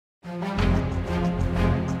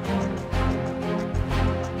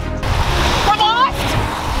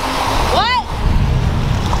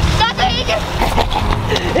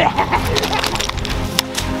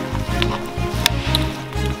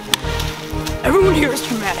moon here is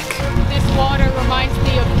dramatic. This water reminds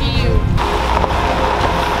me of you.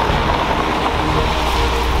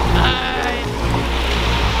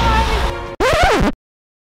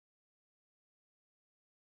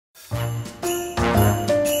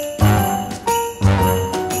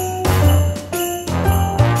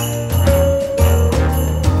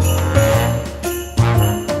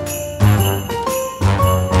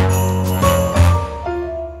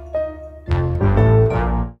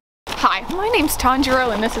 Hi, my name's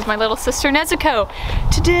Tanjiro and this is my little sister Nezuko.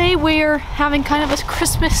 Today we're having kind of a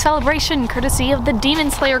Christmas celebration courtesy of the Demon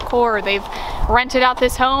Slayer Corps. They've rented out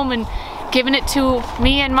this home and given it to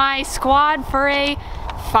me and my squad for a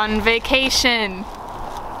fun vacation.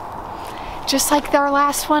 Just like our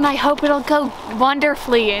last one, I hope it'll go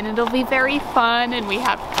wonderfully and it'll be very fun and we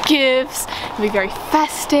have gifts, it'll be very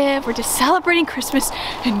festive. We're just celebrating Christmas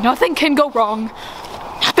and nothing can go wrong.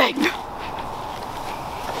 Nothing!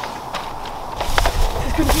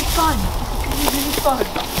 It's gonna be fun. It's gonna be really fun.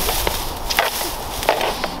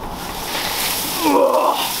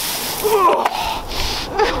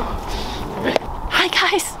 Hi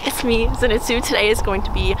guys, it's me, Zenitsu. Today is going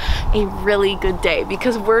to be a really good day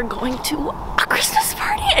because we're going to a Christmas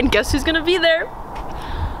party and guess who's gonna be there?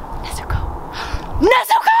 Nezuko.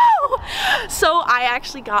 Nezuko! So I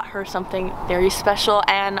actually got her something very special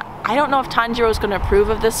and I don't know if Tanjiro is gonna approve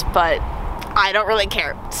of this, but I don't really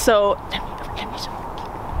care. So,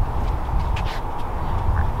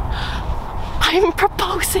 I'm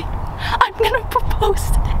proposing. I'm gonna propose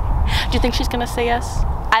today. Do you think she's gonna say yes?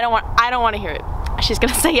 I don't want to hear it. She's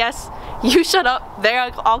gonna say yes. You shut up. They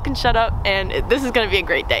all can shut up, and this is gonna be a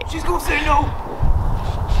great day. She's gonna say no.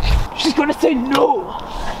 She's gonna say no.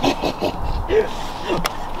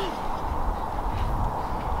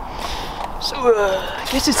 So, I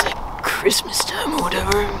guess it's like Christmas time or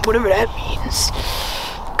whatever that means.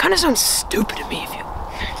 Kinda sounds stupid to me if you...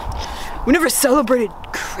 We never celebrated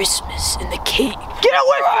Christmas in the cave. Get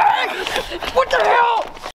away from me! What the hell?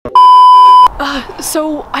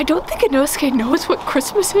 So I don't think Inosuke knows what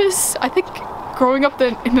Christmas is. I think growing up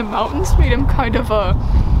in the mountains made him kind of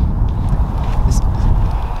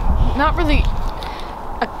not really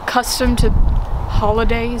accustomed to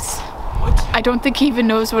holidays. What? I don't think he even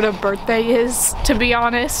knows what a birthday is, to be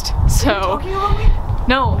honest. So Are you talking about me?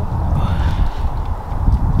 no.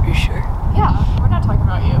 Are you sure? Yeah, we're not talking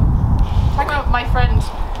about you. We're talking about my friend.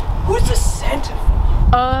 Who's the Santa?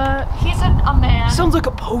 He's a man. Sounds like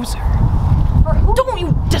a poser. Don't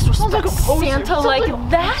you disrespect like a poser. Santa like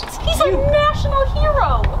that? He's a national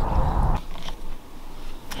hero.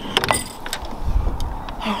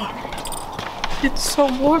 It's so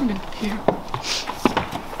warm in here.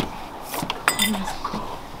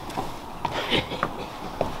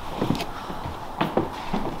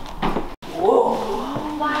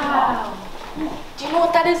 Wow. Do you know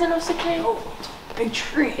what that is, Inosuke? Oh, big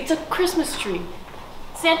tree. It's a Christmas tree.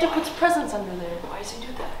 Santa puts presents under there. Why does he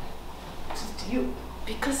do that? What's his deal?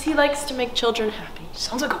 Because he likes to make children happy.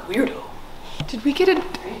 Sounds like a weirdo. Did we get an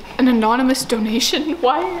anonymous donation?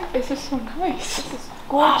 Why is this so nice? This is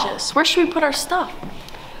Gorgeous. Where should we put our stuff?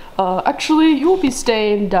 Actually, you'll be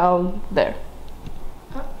staying down there.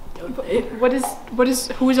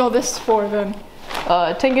 who is all this for then?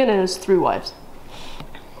 Tengen and his 3 wives.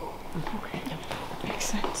 Okay, makes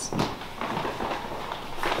sense.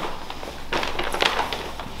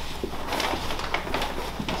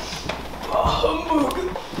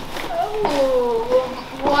 Oh,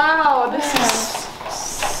 wow, this is...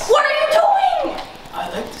 What are you doing? I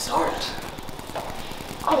like this art.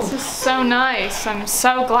 This is so nice. I'm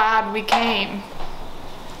so glad we came.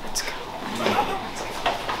 Let's go.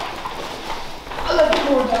 I like the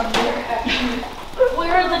door down there, actually.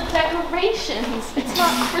 Where are the decorations? It's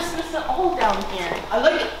not Christmas at all down here. I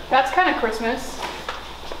like it. That's kind of Christmas.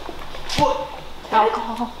 What?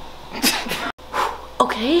 Alcohol.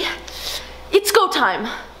 Okay, it's go time.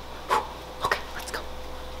 Okay, let's go.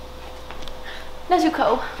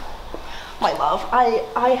 Nezuko, my love,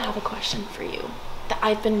 I have a question for you that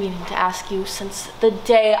I've been meaning to ask you since the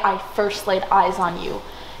day I first laid eyes on you.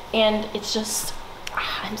 And it's just,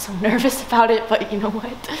 I'm so nervous about it, but you know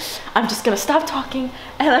what? I'm just gonna stop talking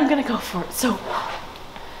and I'm gonna go for it. So,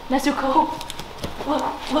 Nezuko,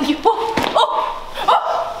 will you,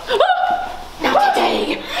 not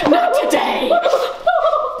today, not today.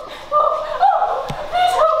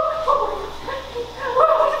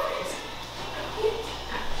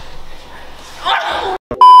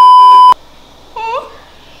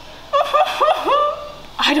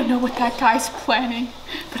 I don't know what that guy's planning,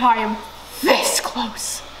 but I am this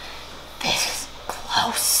close. This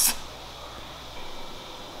close.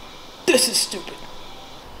 This is stupid.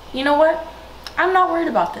 You know what? I'm not worried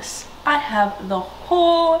about this. I have the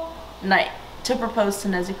whole night to propose to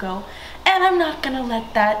Nezuko, and I'm not gonna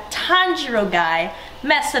let that Tanjiro guy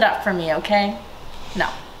mess it up for me, okay? No.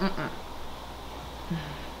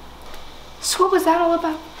 So what was that all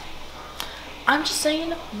about? I'm just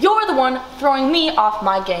saying, you're the one throwing me off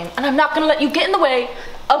my game, and I'm not gonna let you get in the way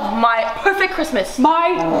of my perfect Christmas.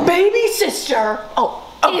 My baby sister. Oh,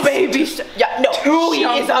 A baby sister. Yeah, no. Too She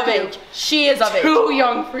young is for of you. age. She is of age. Too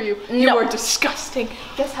young for you. You No. are disgusting.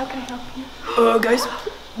 Guess how can I help you? Guys,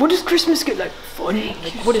 what does Christmas get like fun?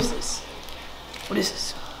 Like, what is this? What is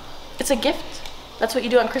this? It's a gift. That's what you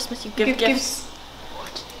do on Christmas. You give gifts.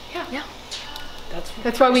 What? Yeah.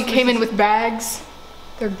 That's why we came in with bags.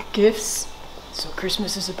 They're gifts. So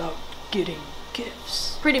Christmas is about getting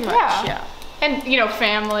gifts. Pretty much, Yeah. yeah. And, you know,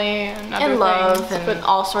 family and other And love things. and but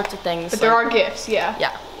all sorts of things. there are gifts, yeah.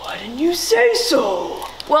 Yeah. Why didn't you say so?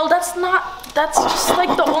 Well, that's just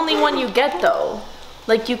like the only one you get though.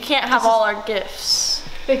 Like you can't have all our gifts.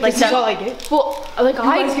 Like Like this is that- all I get. Well, like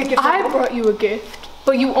guys get gifts I as well? brought you a gift,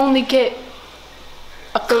 but you only get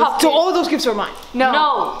A cup. So all of those gifts are mine.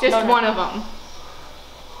 No, just no, no. one of them.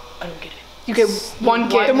 I don't get it. You get one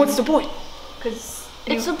gift. Then what's the point? Because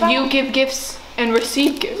It's about- you give gifts and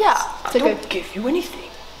receive gifts. Yeah. I It's like don't give you anything.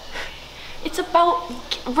 It's about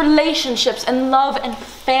relationships and love and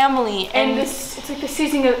family and this it's like the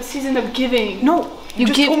season of giving. No, you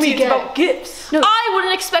just give told me to it's get. about gifts. No. I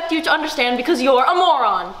wouldn't expect you to understand because you're a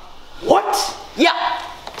moron. What? Yeah.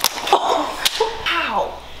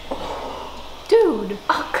 Ow. Dude,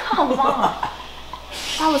 Oh, come on.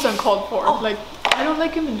 that was uncalled for. Like, I don't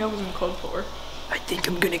like him and that was uncalled for. I think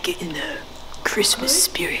I'm gonna get in the Christmas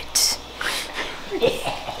spirit.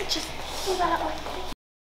 Just do that like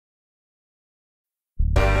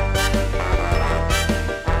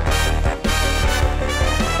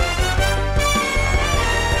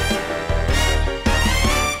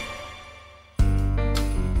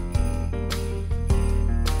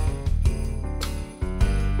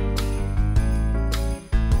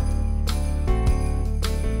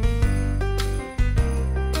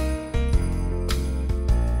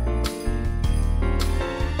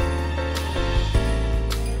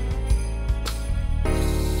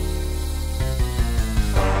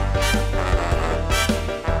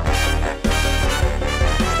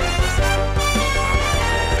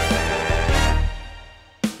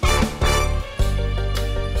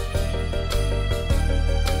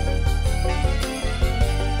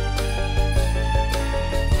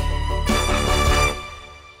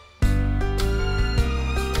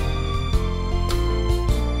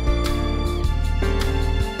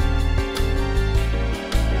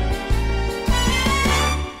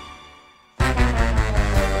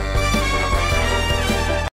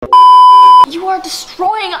You are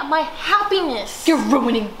destroying my happiness. You're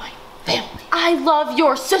ruining my family. I love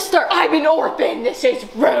your sister. I'm an orphan. This is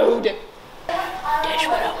rude. That's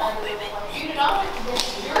what I want, baby.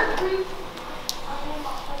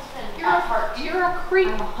 You're a creep.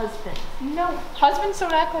 I'm a husband. No, husbands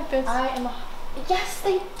don't act like this. I am a... Yes,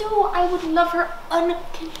 they do. I would love her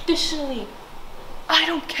unconditionally. I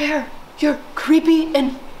don't care. You're creepy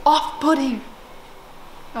and off-putting.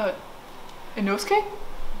 Inosuke?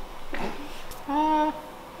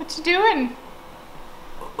 What you doing?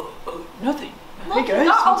 Nothing. Look, Hey guys. he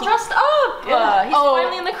got all what's up? dressed up. Yeah. He's Oh.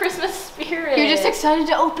 finally in the Christmas spirit. You're just excited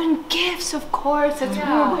to open gifts, of course. That's what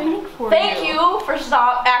we're waiting for. Thank you for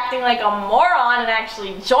stop acting like a moron and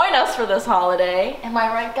actually join us for this holiday. Am I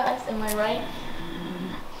right, guys? Am I right?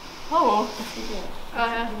 Oh.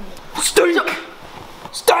 Stink!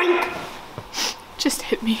 Stink! Just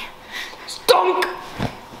hit me. Stunk!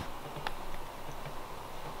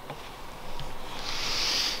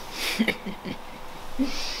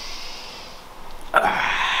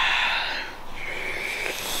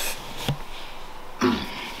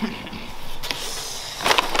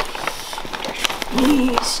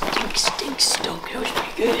 Stink, stink, stunk. That was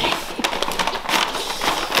pretty good.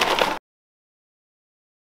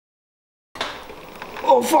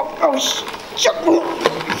 Oh fuck! Oh shit!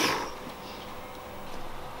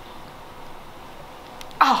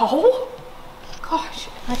 Ow! Gosh,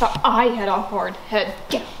 I thought I had a hard head.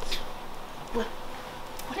 Get out. What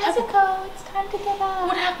happened? Nezuko, it's time to get up.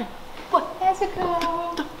 What happened? What?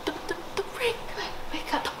 Nezuko. The ring.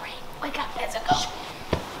 Wake up. The ring. Wake up, Nezuko.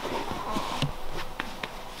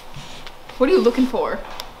 What are you looking for?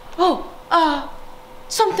 Oh,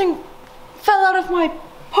 something fell out of my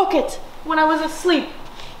pocket when I was asleep.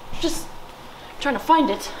 Just trying to find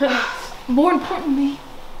it. More importantly,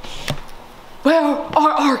 where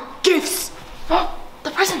are our gifts? The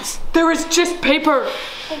presents. There is just paper.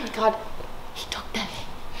 Oh my god. He took them.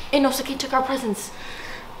 Inosuke took our presents.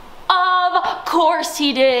 Of course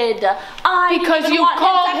he did. Because you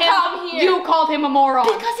called him a moron.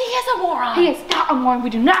 Because he is a moron. He is not a moron. We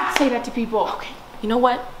do not say that to people. Okay. You know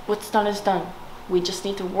what? What's done is done. We just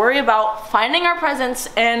need to worry about finding our presents.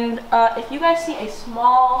 And if you guys see a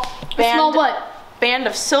small band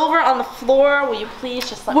of silver on the floor, will you please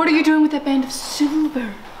just let me know? What are you doing with that band of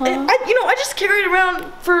silver? Huh? I just carry it around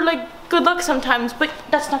for like good luck sometimes, but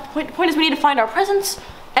that's not the point. The point is we need to find our presents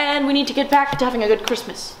and we need to get back to having a good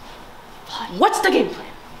Christmas. What's the game plan?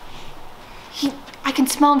 I can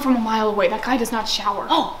smell him from a mile away. That guy does not shower.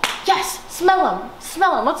 Oh, yes, smell him.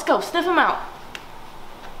 Smell him. Let's go. Sniff him out.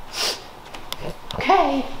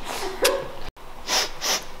 Okay.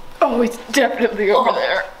 Oh, it's definitely over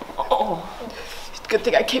there. Oh. Good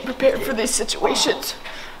thing I came prepared for these situations.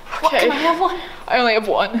 Okay. What, can I have one? I only have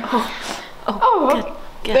one.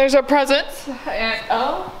 Good. There's our presents. And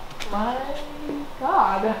oh my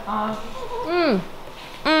God.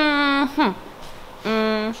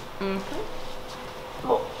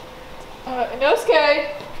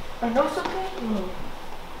 Inosuke. Inosuke?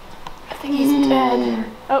 I think he's dead.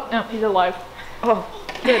 Oh no, he's alive. Oh,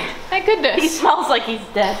 good. Thank goodness. He smells like he's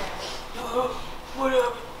dead. What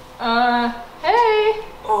up? Hey.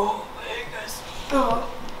 Oh, hey guys.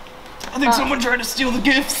 I think someone tried to steal the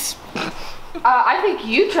gifts. I think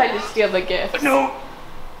you tried to steal the gift. No,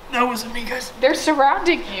 that wasn't me, guys. They're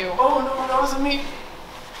surrounding you. Oh no, that wasn't me.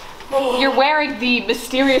 Oh. You're wearing the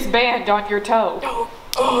mysterious band on your toe. No.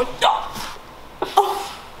 Oh no. Oh.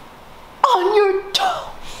 On your toe.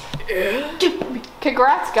 Yeah.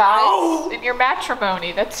 Congrats, guys, Oh. in your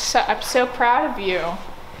matrimony. I'm so proud of you.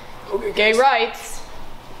 Okay, Gay rights.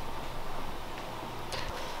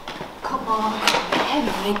 Come on. Oh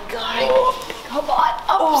my God. Oh. Come on,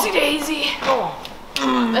 oopsie daisy. Oh.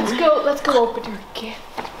 Let's go open your gift.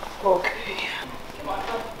 Okay.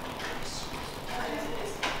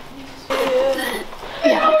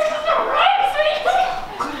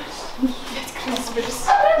 It's Christmas. I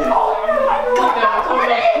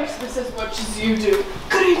love Christmas as much as you do.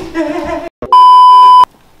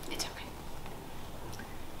 It's okay.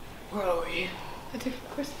 Where are we? I took a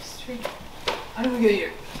Christmas tree. How did we get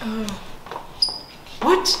here?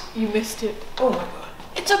 What? You missed it. Oh my God.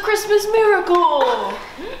 It's a Christmas miracle.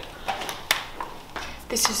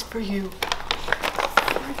 This is for you.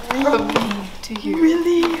 From me to you.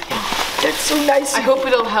 Really? That's so nice. I hope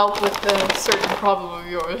it'll help with a certain problem of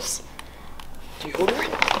yours.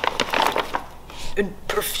 Deodorant? And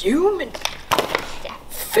perfume? And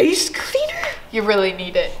face cleaner? You really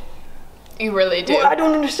need it. You really do. Well, I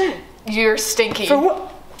don't understand. You're stinky. For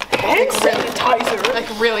what? Hand sanitizer? Like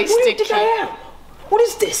really What do you stinky. think I am? What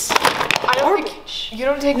is this? I don't Garbage. think you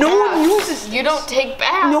don't take No baths. one uses You this. don't take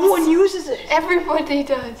baths. No one uses it. Everybody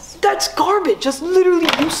does. That's garbage. That's literally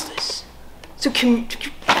useless. So you can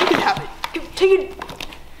have it. Take it.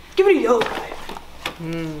 Give it to the other guy.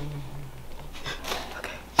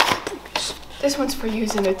 Okay. This one's for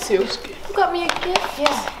using it too. You got me a gift?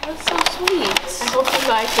 Yeah. That's so sweet. I hope you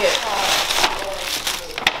like it.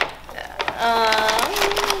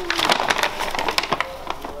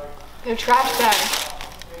 They're trash bags.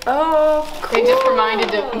 Oh, cool. They just reminded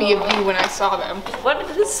me of you when I saw them. What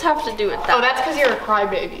does this have to do with that? Oh, that's because you're a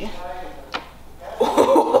crybaby.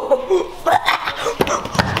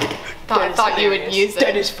 Thought you would use That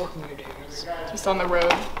it. is fucking ridiculous. Just on the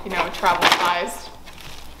road, you know, travel sized.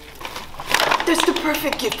 That's the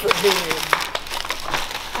perfect gift for him.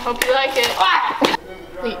 I hope you like it. Ah!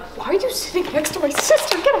 Wait, why are you sitting next to my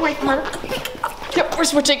sister? Get away from her. Yep, we're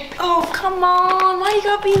switching. Oh, come on. Why you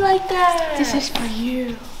gotta be like that? This is for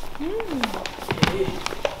you.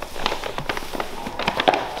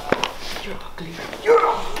 You're ugly. You're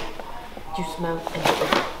ugly. You smell and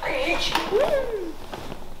I hate you.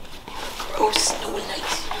 Gross. No one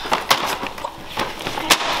likes you.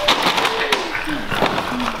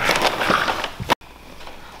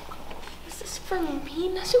 Is this for me,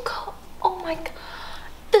 Nezuko? Oh my God.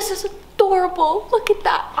 This is adorable. Look at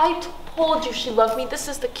that. I told you she loved me. This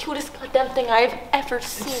is the cutest goddamn thing I've ever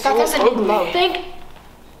seen. That doesn't mean love.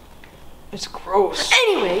 It's gross.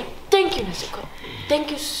 Anyway, thank you, Nezuko.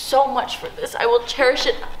 Thank you so much for this. I will cherish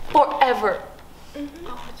it forever.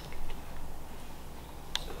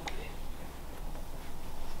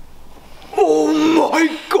 Oh my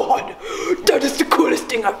God! That is the coolest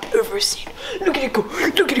thing I've ever seen. Look at it go.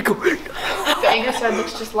 Look at it go. The Angus head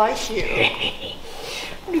looks just like you.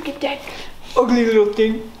 Look at that ugly little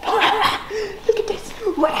thing. Look at this.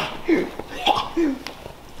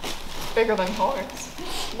 Bigger than horse.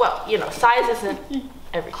 Well, you know, size isn't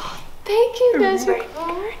everything. Thank you,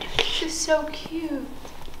 Nezuko. She's so cute.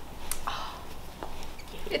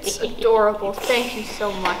 It's adorable. Thank you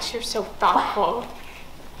so much. You're so thoughtful.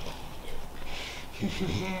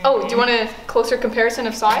 Oh, do you want a closer comparison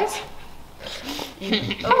of size?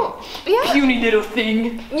 Oh, yeah. Puny little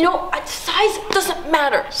thing. You know, size doesn't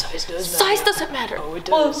matter. Size does matter. Size doesn't matter. Oh, it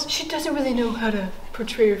Well, does. she doesn't really know how to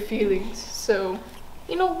portray her feelings, so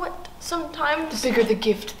You know what? Sometimes the bigger the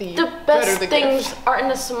gift, the the better best the things gift. are in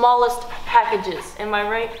the smallest packages. Am I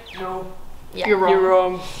right? No. Yeah. You're wrong. You're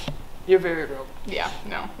wrong. You're very wrong. Yeah,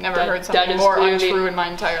 no, never That- heard that something is more clearly- untrue in my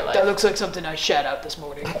entire life. That looks like something I shat out this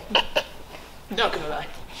morning. Not gonna lie.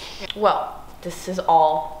 Well, this has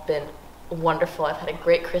all been wonderful. I've had a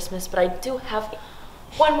great Christmas, but I do have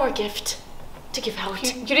one more gift to give out.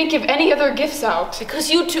 You didn't give any other gifts out. Because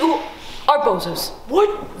you two are bozos.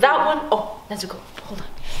 What? That one, oh, Nezuko, hold on.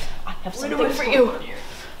 I have What something is for going you. on here?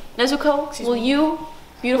 Nezuko, will you,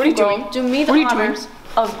 beautiful What are you girl, doing? do me the What are you doing? honors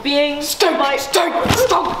of being my... Stink!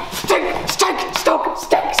 Stink! Stunk!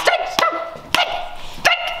 Stink!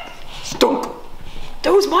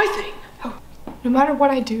 That was my thing. No matter what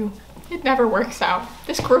I do, it never works out.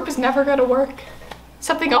 This group is never gonna work.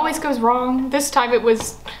 Something always goes wrong. This time it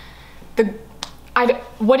was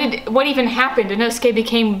what even happened? Inosuke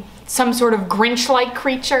became some sort of Grinch-like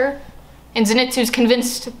creature, and Zenitsu's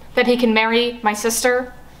convinced that he can marry my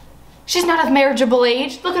sister. She's not of marriageable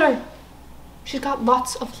age. Look at her. She's got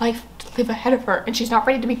lots of life to live ahead of her, and she's not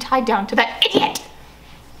ready to be tied down to that idiot.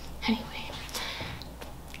 Anyway.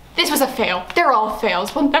 This was a fail. They're all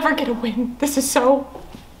fails. We'll never get a win. This is so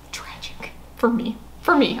tragic for me.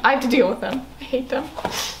 For me. I have to deal with them. I hate them.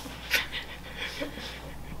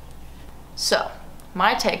 So,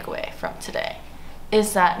 my takeaway from today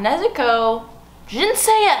is that Nezuko didn't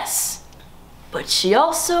say yes, but she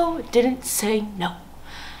also didn't say no.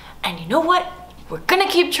 And you know what? We're gonna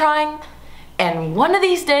keep trying, and one of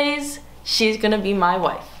these days, she's gonna be my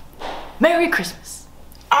wife. Merry Christmas.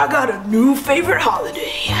 I got a new favorite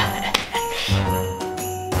holiday.